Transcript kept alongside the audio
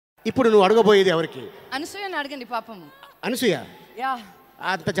ఇప్పుడు నువ్వు అడగబోయేది ఎవరికి? అనసూయని అడగండి పాపం. అనసూయ, యా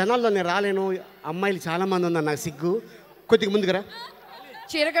అంత జనాల్లో నేను రాలేను, అమ్మాయిలు చాలా మంది ఉన్నారు, నాకు సిగ్గు, కొద్దిగా ముందుకురా.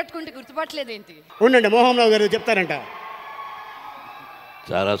 చీర కట్టుకుంటే గుర్తుపట్టలేదేంటి? ఉండండి, మోహన్ రావు గారు చెప్తారంట.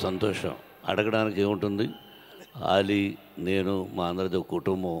 చాలా సంతోషం. అడగడానికి ఏముంటుంది? ఆలీ, నేను, మా అందరిది ఒక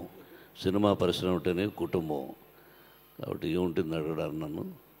కుటుంబం. సినిమా పరిశ్రమ ఉంటేనే కుటుంబం కాబట్టి ఏముంటుంది అడగడానికి. నన్ను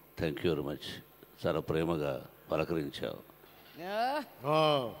థ్యాంక్ యూ వెరీ మచ్. చాలా ప్రేమగా పలకరించావు. ఓ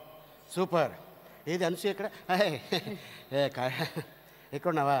సూపర్. ఏది అనసూయ ఎక్కడ?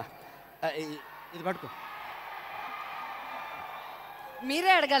 ఎక్కడున్నావా? ఇది పట్టుకో.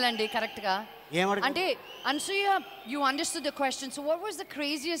 మీరే అడగాలండి కరెక్ట్గా. ఏమడగ అంటే Anasuya, you understood the question. So what was the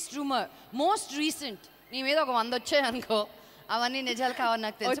craziest rumour most recent? నీ మీద ఒక 100 వచ్చాయి అనుకో, అవన్నీ నిజాలు కావాలి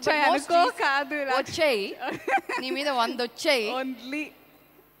నాకు తెలుసు. వచ్చాయి నీ మీద 100 వచ్చాయి,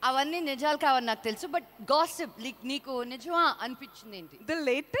 అవన్నీ నిజాలు కావాలి నాకు తెలుసు. బట్ గాసిప్ లైక్ నీకు నిజమా అనిపించింది ఏంటి? The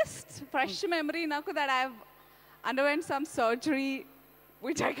latest fresh memory నాకు that I have underwent some surgery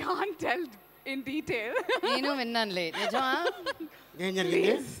which I can't tell in detail. నేను విన్నానులే. నిజమా? ఏం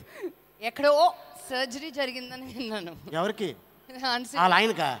జరిగింది? ఎక్కడో సర్జరీ జరిగిందని విన్నాను. ఎవరికి? ఆ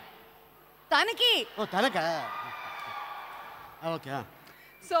లైన్కా? తనకి. ఓ తనకా? Okay.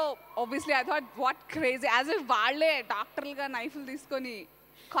 So obviously I thought what crazy, as if వాళ్ళే డాక్టర్లుగా నైఫ్లు తీసుకొని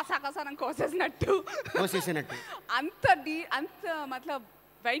కసాకసానం కోసేసినట్టు అంత మతలబ్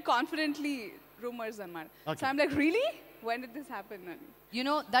వెరీ కాన్ఫిడెంట్లీ రూమర్స్ అన్నమాట. So I'm like really when did this happen అని. You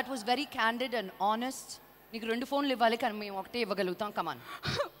know that was very candid and honest. నీకు 2 ఫోన్లు ఇవ్వాలి కానీ మేము ఒకటే ఇవ్వగలుగుతాం. కమాన్.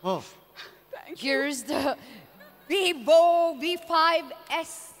 ఓ here's the Vivo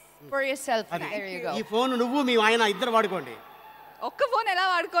V5s for yourself. There you go. ఈ ఫోన్ నువ్వు మీ ఆయన ఇద్దరు వాడుకోండి. ఒక్క ఫోన్ ఎలా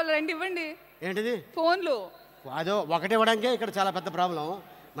వాడుకోవాలి? రెండు ఇవ్వండి. ఏంటిది? ఫోన్లు అదో ఒకటే ఇవ్వడానికే ఇక్కడ చాలా పెద్ద ప్రాబ్లం.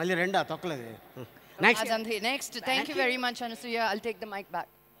 మళ్ళీ రెండా తొక్కలేదు. Next thank you very much Anasuya. I'll take the mic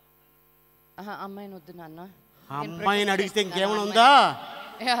back. అమ్మాయిని వద్దు నాన్న. అమ్మాయిని అడిగితే ఇంకేమైనా ఉందా?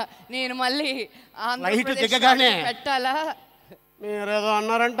 నేను మళ్ళీ లైట్ దిగగానే పెట్టాలా? మీరేదో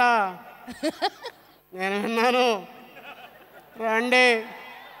అన్నారంట, నేను విన్నాను. రండి,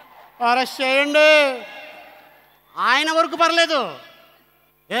 అరెస్ట్ చేయండి. ఆయన వరకు పర్లేదు.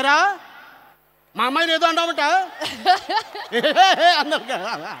 ఏరా మా అమ్మాయిని ఏదో అంటామంట అన్నారు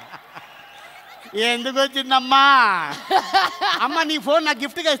కదా. ఎందుకు వచ్చిందమ్మా? అమ్మ నీ ఫోన్ నాకు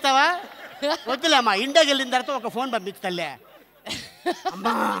గిఫ్ట్గా ఇస్తావా? వద్దులేమ్మా, ఇండియాకి వెళ్ళిన తర్వాత ఒక ఫోన్ పంపించుతలే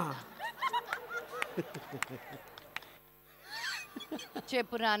అమ్మా.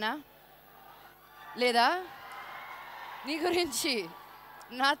 చెప్పు రానా, లేదా నీ గురించి?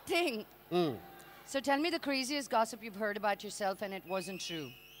 Nothing. So tell me the craziest gossip you've heard about yourself and it wasn't true.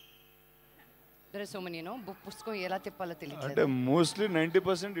 There are so many, you know. పుస్తకం ఎలా తిప్పాలో తెలియట్లేదు. అంటే మోస్ట్లీ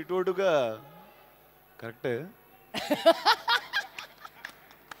 90% ఇటువటుగా కరెక్టే.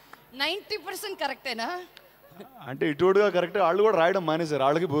 90% కరెక్టేనా? అంటే ఇటువటుగా కరెక్టే. వాళ్ళు కూడా రాయడం మానేశారు,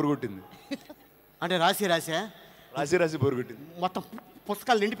 వాళ్ళకి బోరు కొట్టింది. అంటే రాసి బోరు కొట్టింది. మొత్తం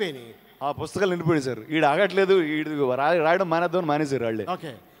పుస్తకాలు నిండిపోయినాయి. ఆ పుస్తకాలు నిండిపోయాయి సార్. ఈడు ఆగట్లేదు, ఈడు రాయడం మానేద్దామని మానేశారు వాళ్ళే.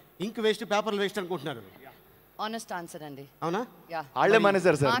 ఓకే, ఇంక్ వేస్ట్ పేపర్లు వేస్ట్ అనుకుంటున్నారు. ఆనెస్ట్ ఆన్సర్ అండి. అవునా? వాళ్ళే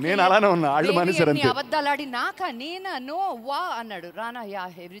మానేశారు సార్, నేను అలానే ఉన్నా. వాళ్ళు మానేశారు అంతే. అబద్ధాలాడి నాకా నేనా నో వా అన్నాడు రానా. Yeah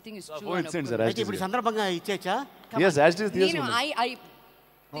everything is true. ఇప్పుడు సందర్భంగా ఇచ్చేచ్చా? yes as it is. I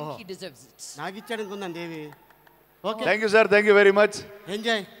think he deserves it. నాకు ఇచ్చాడానికి ఉందండి దేవి. Okay, thank you sir, thank you very much.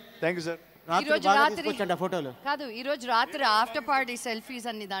 Enjoy. Thank you sir. రాత్రి ఫోటోలు కాదు, ఈ రోజు రాత్రి ఆఫ్టర్ పార్టీ సెల్ఫీస్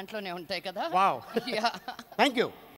అన్ని దాంట్లోనే ఉంటాయి కదా. Wow, thank you.